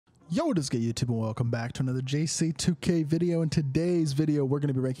Yo, what is good, YouTube, and welcome back to another JC2K video. In today's video, we're going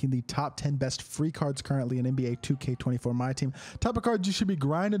to be ranking the top 10 best free cards currently in NBA 2K24 MyTEAM. Type of cards you should be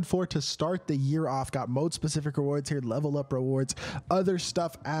grinding for to start the year off. Got mode-specific rewards here, level up rewards, other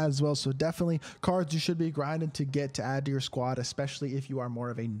stuff as well. So definitely cards you should be grinding to get to add to your squad, especially if you are more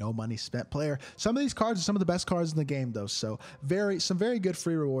of a no money spent player. Some of these cards are some of the best cards in the game, though. So some very good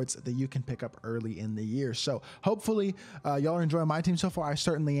free rewards that you can pick up early in the year. So hopefully y'all are enjoying my team so far. I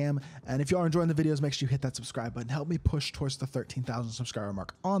certainly am. And if you are enjoying the videos, make sure you hit that subscribe button. Help me push towards the 13,000 subscriber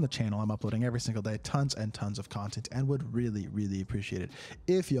mark on the channel. I'm uploading every single day, tons and tons of content, and would really appreciate it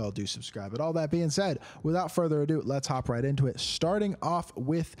if y'all do subscribe. But all that being said, without further ado, let's hop right into it. Starting off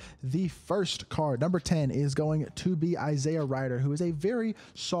with the first card, number 10 is going to be Isaiah Ryder, who is a very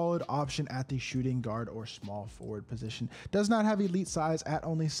solid option at the shooting guard or small forward position. Does not have elite size at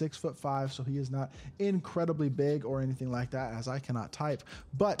only 6'5", so he is not incredibly big or anything like that, as I cannot type,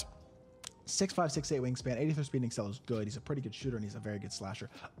 but 6'5", 6'8" wingspan, 83 speed and excel is good. He's a pretty good shooter and he's a very good slasher.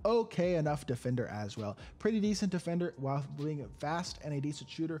 Okay enough defender as well. Pretty decent defender while being fast and a decent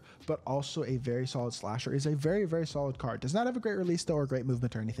shooter, but also a very solid slasher. Is a very solid card. Does not have a great release though or great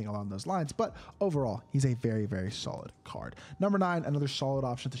movement or anything along those lines, but overall he's a very solid card. Number 9, another solid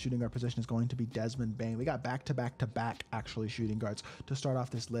option at the shooting guard position is going to be Desmond Bane. We got back actually shooting guards to start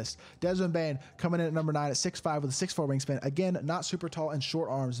off this list. Desmond Bane coming in at number 9 at 6'5" with a 6'4" wingspan. Again, not super tall and short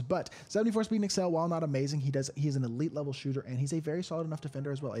arms, but 74 speed and excel. While not amazing, he's an elite level shooter and he's a very solid enough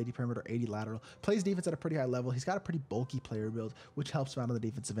defender as well. 80 perimeter, 80 lateral, plays defense at a pretty high level. He's got a pretty bulky player build, which helps him out on the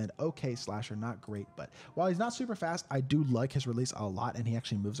defensive end. Okay slasher, not great, but while he's not super fast, I do like his release a lot, and he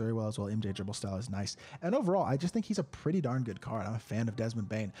actually moves very well as well. MJ dribble style is nice, and overall I just think he's a pretty darn good card. I'm a fan of Desmond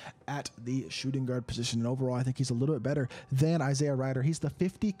Bane at the shooting guard position, and overall I think he's a little bit better than Isaiah Ryder. He's the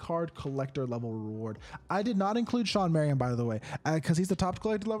 50 card collector level reward. I did not include Sean Marion, by the way, because he's the top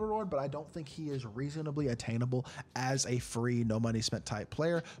collector level reward, but I don't think he is reasonably attainable as a free no money spent type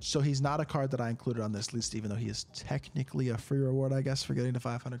player, so he's not a card that I included on this list, even though he is technically a free reward, I guess, for getting to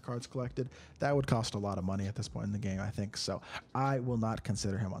 500 cards collected. That would cost a lot of money at this point in the game, I think, so I will not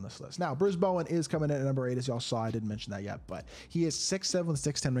consider him on this list. Now, Bruce Bowen is coming in at number 8, as y'all saw. I didn't mention that yet, but he is 6'7" with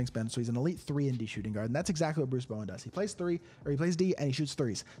 6'10" wingspan, so he's an elite 3 and D shooting guard, and that's exactly what Bruce Bowen does. He plays D and he shoots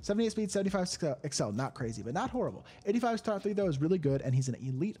threes. 78 speed, 75 excel, not crazy, but not horrible. 85 star 3 though is really good, and he's an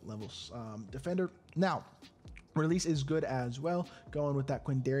elite level defender. Now, release is good as well, going with that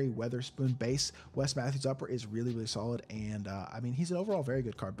Quindary Weatherspoon base. Wes Matthews upper is really solid, and I mean, he's an overall very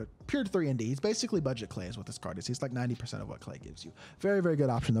good card, but pure 3 and D. He's basically budget Clay is what this card is. He's like 90% of what Clay gives you. Very good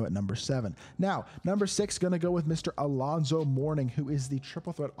option though at number 7. Now, number 6, gonna go with Mr. Alonzo Mourning, who is the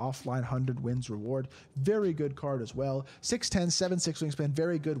triple threat offline 100 wins reward. Very good card as well. 6'10", 7'6" wingspan,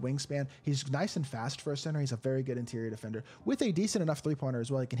 very good wingspan. He's nice and fast for a center. He's a very good interior defender with a decent enough 3-pointer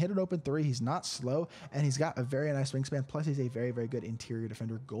as well. He can hit an open 3. He's not slow, and he's got a very nice wingspan, plus he's a very good interior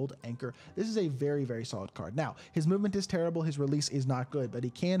defender. Gold anchor. This is a very solid card. Now, his movement is terrible, his release is not good, but he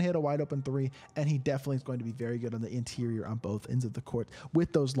can hit a wide open 3, and he definitely is going to be very good on the interior on both ends of the court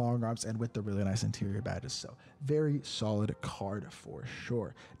with those long arms and with the really nice interior badges. So very solid card for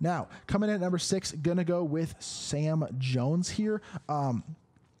sure. Now, coming in at number 6, gonna go with Sam Jones here.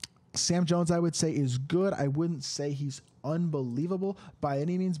 Sam Jones, I would say, is good. I wouldn't say he's unbelievable by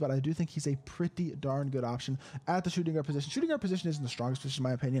any means, but I do think he's a pretty darn good option at the shooting guard position. Shooting guard position isn't the strongest position in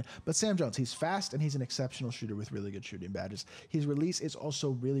my opinion, but Sam Jones, he's fast and he's an exceptional shooter with really good shooting badges. His release is also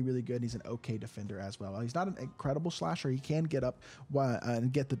really good. He's an okay defender as well. He's not an incredible slasher. He can get up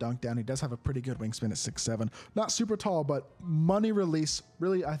and get the dunk down. He does have a pretty good wingspan at 6'7". Not super tall, but money release.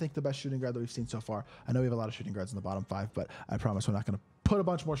 Really, I think the best shooting guard that we've seen so far. I know we have a lot of shooting guards in the bottom 5, but I promise we're not going to put a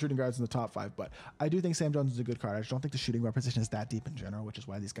bunch more shooting guards in the top 5, but I do think Sam Jones is a good card. I just don't think the shooting guard position is that deep in general, which is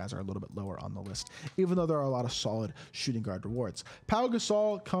why these guys are a little bit lower on the list, even though there are a lot of solid shooting guard rewards. Pau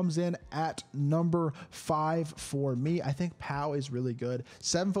Gasol comes in at number 5 for me. I think Pau is really good.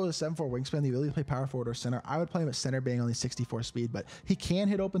 7 foot to 7'4" wingspan. The ability to play power forward or center. I would play him at center, being only 64 speed, but he can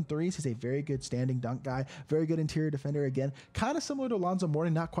hit open 3s. He's a very good standing dunk guy, very good interior defender. Again, kind of similar to Alonzo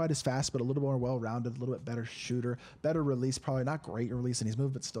Mourning, not quite as fast, but a little more well-rounded, a little bit better shooter, better release, probably not great release, and his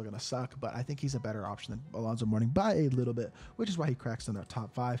movement's still going to suck, but I think he's a better option than Alonzo Mourning by a little bit, which is why he cracks in their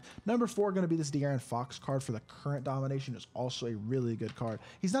top 5. Number 4, going to be this De'Aaron Fox card for the current domination. Is also a really good card.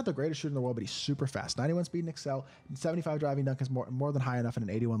 He's not the greatest shooter in the world, but he's super fast. 91 speed and excel, and 75 driving dunk is more than high enough, and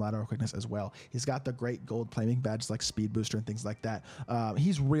an 81 lateral quickness as well. He's got the great gold playmaking badges like speed booster and things like that.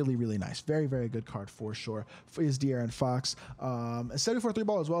 He's really nice. Very good card for sure. Is De'Aaron Fox. 74 3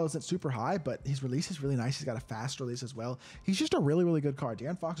 ball as well isn't super high, but his release is really nice. He's got a fast release as well. He's just a really good good card.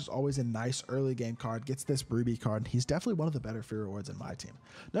 De'Aaron Fox is always a nice early game card, gets this Ruby card, and he's definitely one of the better free rewards in my team.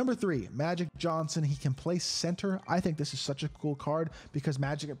 Number 3, Magic Johnson. He can play center. I think this is such a cool card because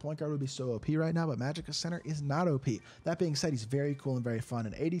Magic at point guard would be so OP right now, but Magic at center is not OP. That being said, he's very cool and very fun.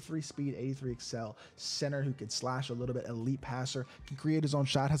 An 83 speed, 83 excel center who can slash a little bit, elite passer, can create his own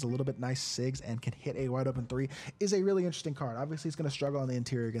shot, has a little bit nice sigs, and can hit a wide open 3 is a really interesting card. Obviously, he's going to struggle on the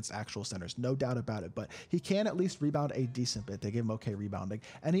interior against actual centers, no doubt about it, but he can at least rebound a decent bit. They give him okay rebounding,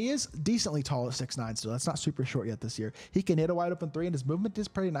 and he is decently tall at 6'9", still. That's not super short yet this year. He can hit a wide open 3, and his movement is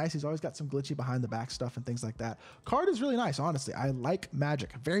pretty nice. He's always got some glitchy behind the back stuff and things like that. Card is really nice, honestly. I like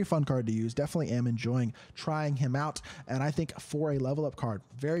Magic. Very fun card to use. Definitely am enjoying trying him out, and I think for a level up card,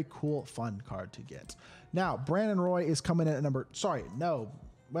 very cool, fun card to get. Now, Brandon Roy is coming in at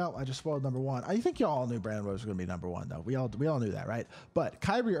well, I just spoiled number 1. I think y'all knew Brandon Roy was going to be number 1, though. We all knew that, right? But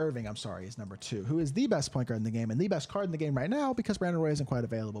Kyrie Irving, is number 2, who is the best point guard in the game and the best card in the game right now because Brandon Roy isn't quite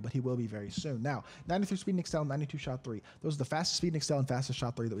available, but he will be very soon. Now, 93 speed and excel, 92 shot 3. Those are the fastest speed and excel and fastest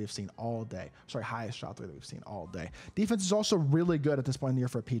shot 3 that we've seen all day. Highest shot 3 that we've seen all day. Defense is also really good at this point in the year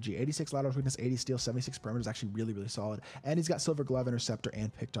for a PG. 86 lateral quickness, 80 steal, 76 perimeter is actually really, really solid. And he's got silver glove, interceptor,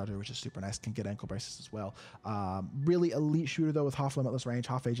 and pick dodger, which is super nice. Can get ankle braces as well. Really elite shooter, though, with half limitless range,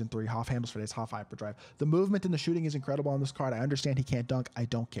 half agent 3, half handles for days, half hyperdrive. The movement and the shooting is incredible on this card. I understand he can't dunk. I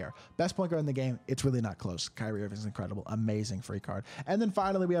don't care. Best point guard in the game. It's really not close. Kyrie Irving is incredible. Amazing free card. And then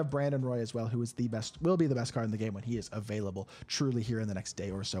finally, we have Brandon Roy as well, who is will be the best card in the game when he is available truly here in the next day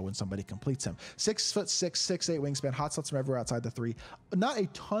or so when somebody completes him. 6'6", 6'8" wingspan, hot slots from everywhere outside the 3. Not a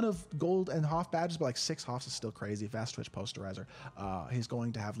ton of gold and Hoff badges, but like 6 Hoffs is still crazy. Fast twitch posterizer. He's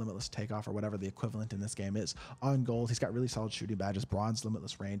going to have limitless takeoff or whatever the equivalent in this game is on gold. He's got really solid shooting badges, bronze,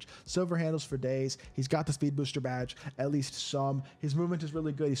 limitless range, silver handles for days. He's got the speed booster badge, at least some. His movement is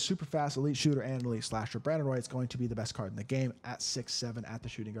really good. He's super fast, elite shooter, and elite slasher. Brandon Roy is going to be the best card in the game at 6'7" at the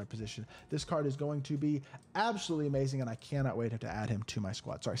shooting guard position. This card is going to be absolutely amazing, and I cannot wait to add him to my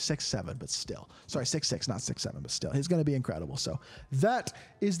squad. 6'7", but still. 6'6", not 6'7", but still. He's going to be incredible. So that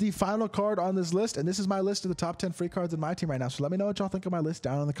is the final card on this list, and this is my list of the top 10 free cards in my team right now. So let me know what y'all think of my list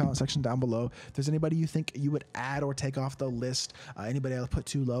down in the comment section down below. If there's anybody you think you would add or take off the list, anybody I'll put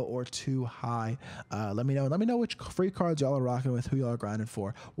too low or too high, let me know. Let me know which free cards y'all are rocking with, who y'all are grinding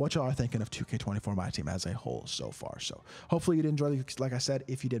for, what y'all are thinking of 2K24 MyTEAM as a whole so far. So hopefully you did enjoy it. Like I said,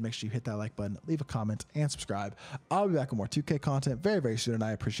 if you did, make sure you hit that like button, leave a comment, and subscribe. I'll be back with more 2K content very, very soon, and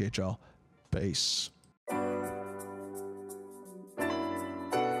I appreciate y'all. Peace.